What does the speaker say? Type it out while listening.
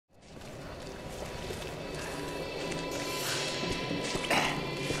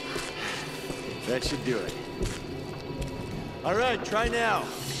That should do it. Alright, try now.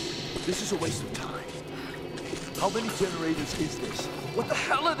 This is a waste of time. How many generators is this? What the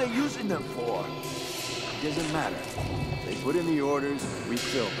hell are they using them for? It doesn't matter. They put in the orders, we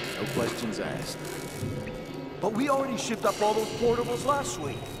fill them, no questions asked. But we already shipped up all those portables last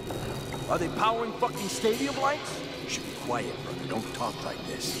week. Are they powering fucking stadium lights? You should be quiet, brother. Don't talk like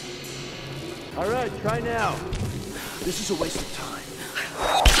this. Alright, try now. This is a waste of time.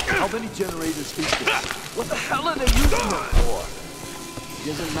 How many generators is this? What the hell are they using them for? It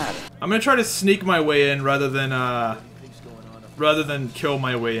doesn't matter. I'm gonna try to sneak my way in rather than kill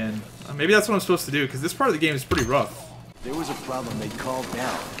my way in. Maybe that's what I'm supposed to do, because this part of the game is pretty rough. There was a problem they called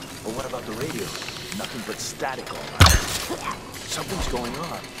down. But what about the radio? Nothing but static all around. Something's going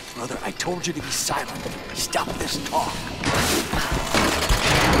on. Brother, I told you to be silent. Stop this talk.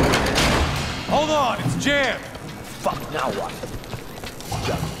 Hold on, it's jammed. Fuck, now what?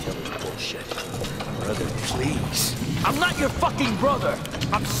 Gotta kill this bullshit. Brother, please. I'm not your fucking brother.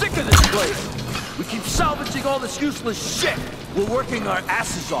 I'm sick of this place. We keep salvaging all this useless shit. We're working our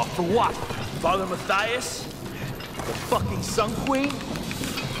asses off for what? Father Matthias? The fucking Sun Queen?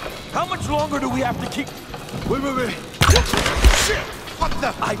 How much longer do we have to keep... Wait. Shit! What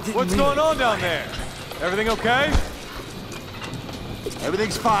the... What's going on down there? Everything okay?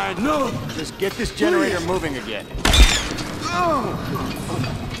 Everything's fine. No! Just get this generator moving again.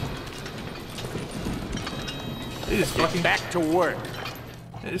 They just fucking... Back to work.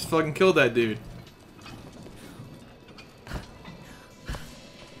 They just fucking killed that dude.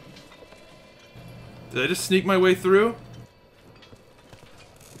 Did I just sneak my way through?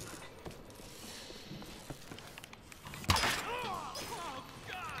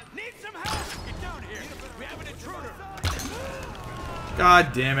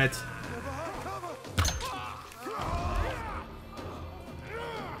 God damn it.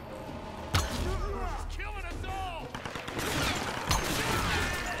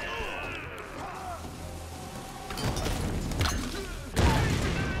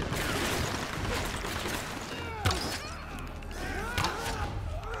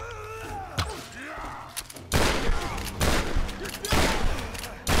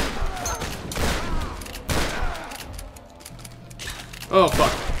 Oh,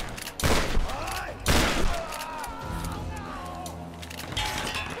 fuck.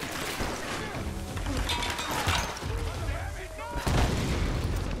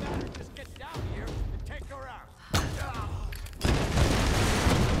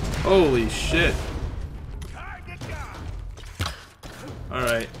 Holy shit.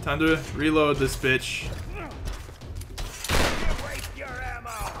 Alright, time to reload this bitch.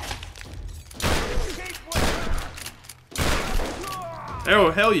 Oh,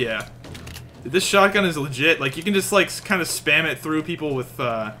 hell yeah. Dude, this shotgun is legit. Like, you can just, like, kind of spam it through people with,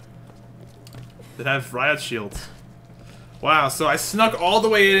 that have riot shields. Wow, so I snuck all the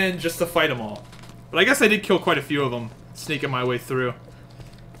way in just to fight them all. But I guess I did kill quite a few of them, sneaking my way through.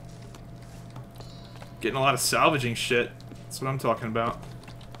 Getting a lot of salvaging shit. That's what I'm talking about.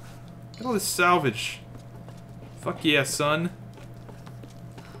 Look at all this salvage. Fuck yeah, son.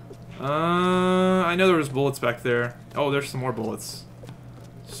 I know there was bullets back there. Oh, there's some more bullets.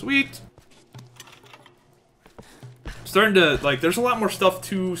 Sweet. Starting to, like, there's a lot more stuff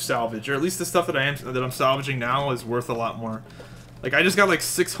to salvage, or at least the stuff that I'm salvaging now is worth a lot more. Like, I just got like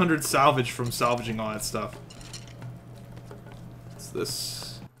 600 salvage from salvaging all that stuff. What's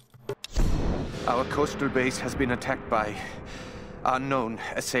this? Our coastal base has been attacked by unknown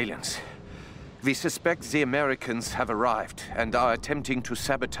assailants. We suspect the Americans have arrived and are attempting to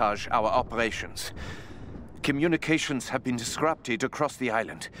sabotage our operations. Communications have been disrupted across the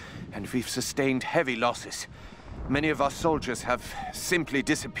island, and we've sustained heavy losses. Many of our soldiers have simply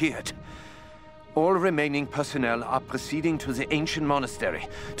disappeared. All remaining personnel are proceeding to the ancient monastery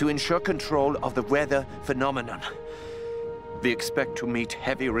to ensure control of the weather phenomenon. We expect to meet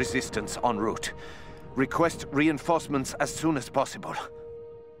heavy resistance en route. Request reinforcements as soon as possible.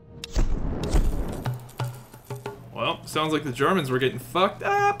 Well, sounds like the Germans were getting fucked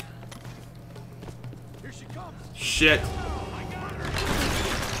up. Here she comes. Shit.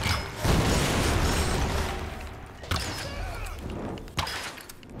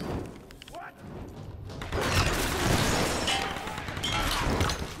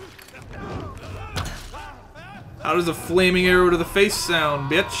 How does a flaming arrow to the face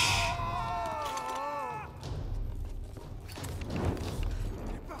sound, bitch?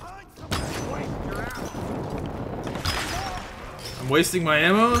 I'm wasting my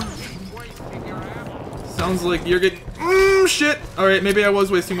ammo? Sounds like you're getting... shit! Alright, maybe I was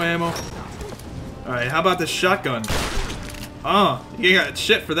wasting my ammo. Alright, how about this shotgun? Oh, you got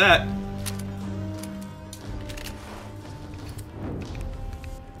shit for that.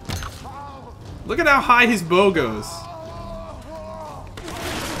 Look at how high his bow goes.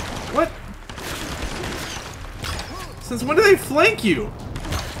 What? Since when do they flank you?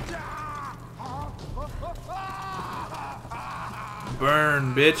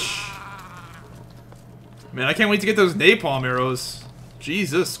 Burn, bitch. Man, I can't wait to get those napalm arrows.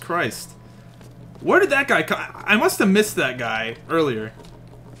 Jesus Christ. Where did that guy come? I must have missed that guy earlier.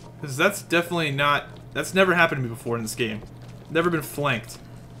 Because that's definitely not... That's never happened to me before in this game. Never been flanked.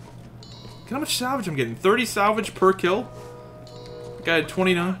 Look how much salvage I'm getting. 30 salvage per kill. That guy had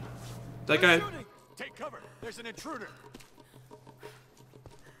 29. That guy... Take cover. There's an intruder.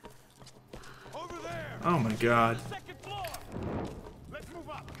 Over there. Oh my god. Second floor. Let's move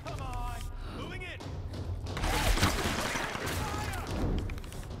up. Come on. Moving in.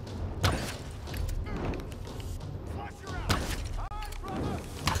 Flush her out.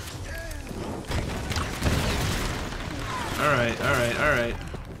 Alright, alright, alright.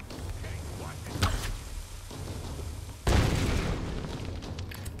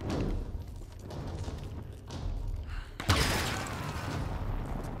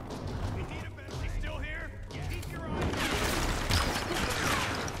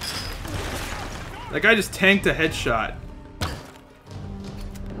 That guy just tanked a headshot.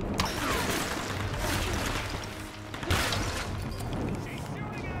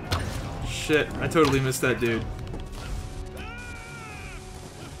 Shit, I totally missed that dude.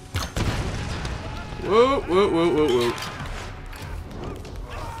 Whoa, whoa, whoa, whoa, whoa.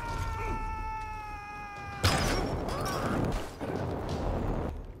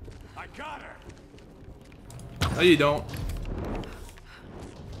 I got her. No, you don't.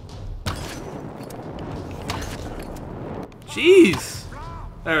 Jeez!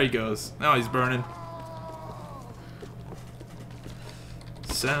 There he goes. Now he's burning.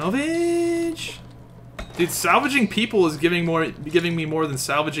 Salvage! Dude, salvaging people is giving me more than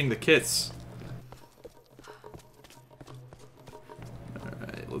salvaging the kits.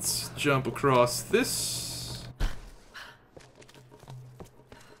 Alright, let's jump across this.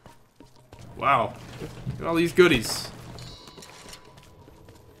 Wow. Look at all these goodies.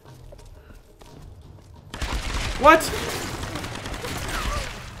 What?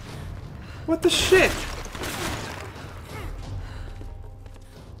 What the shit?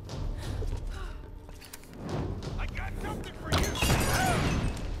 I got something for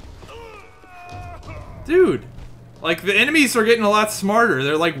you. Dude. Like, the enemies are getting a lot smarter.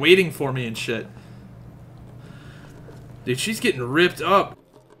 They're, like, waiting for me and shit. Dude, she's getting ripped up.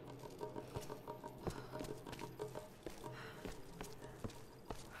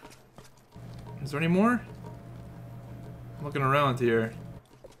 Is there any more? I'm looking around here.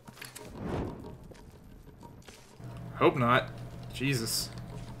 Hope not. Jesus.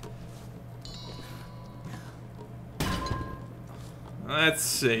 That's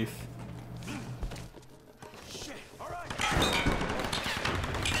safe. Shit. All right.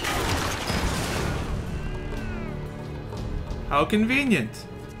 How convenient.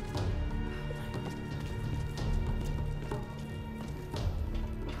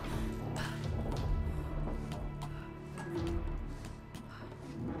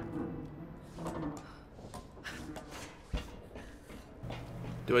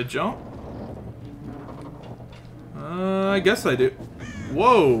 Do I jump? I guess I do.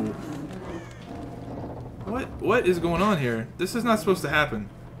 Whoa! What is going on here? This is not supposed to happen.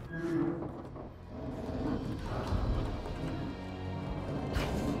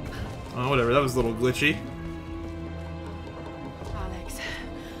 Oh, whatever. That was a little glitchy. Alex,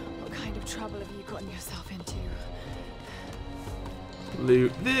 what kind of trouble have you gotten yourself into?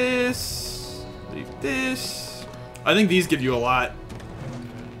 Loot this. Loot this. I think these give you a lot.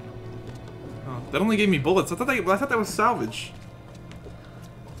 That only gave me bullets. I thought that was salvage.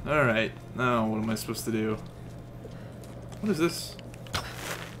 Alright. Now, what am I supposed to do? What is this?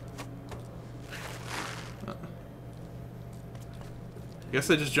 Guess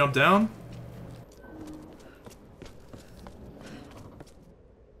I just jumped down?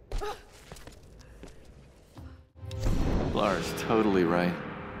 Lara's totally right.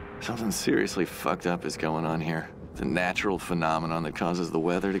 Something seriously fucked up is going on here. It's a natural phenomenon that causes the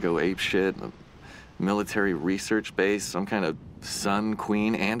weather to go apeshit. Military research base, some kind of sun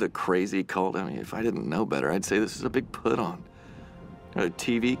queen, and a crazy cult. I mean, if I didn't know better, I'd say this is a big put-on.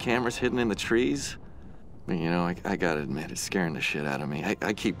 TV cameras hidden in the trees. I mean, you know, I gotta admit, it's scaring the shit out of me.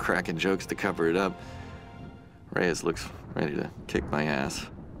 I keep cracking jokes to cover it up. Reyes looks ready to kick my ass.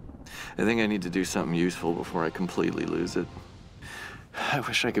 I think I need to do something useful before I completely lose it. I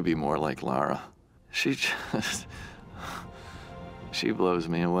wish I could be more like Lara. She blows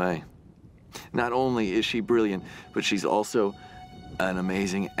me away. Not only is she brilliant, but she's also an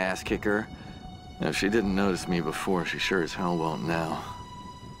amazing ass kicker If she didn't notice me before, she sure as hell won't now.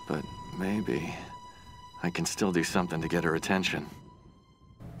 But maybe I can still do something to get her attention.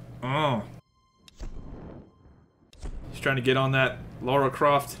 Oh. He's trying to get on that Lara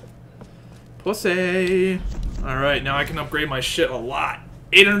Croft pussy. Alright, now I can upgrade my shit a lot.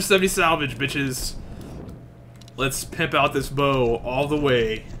 870 salvage, bitches. Let's pimp out this bow all the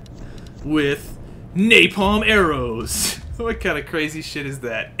way with napalm arrows. What kind of crazy shit is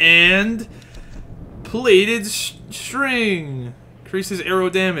that? And plated string. Increases arrow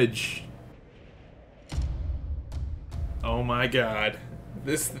damage. Oh my god.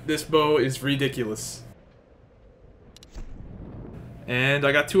 This bow is ridiculous. And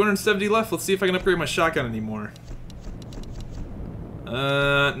I got 270 left. Let's see if I can upgrade my shotgun anymore.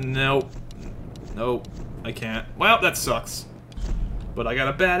 Nope. Nope. I can't. Well, that sucks. But I got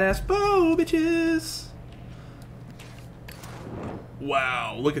a badass bow, bitches.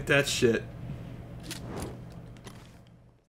 Wow, look at that shit.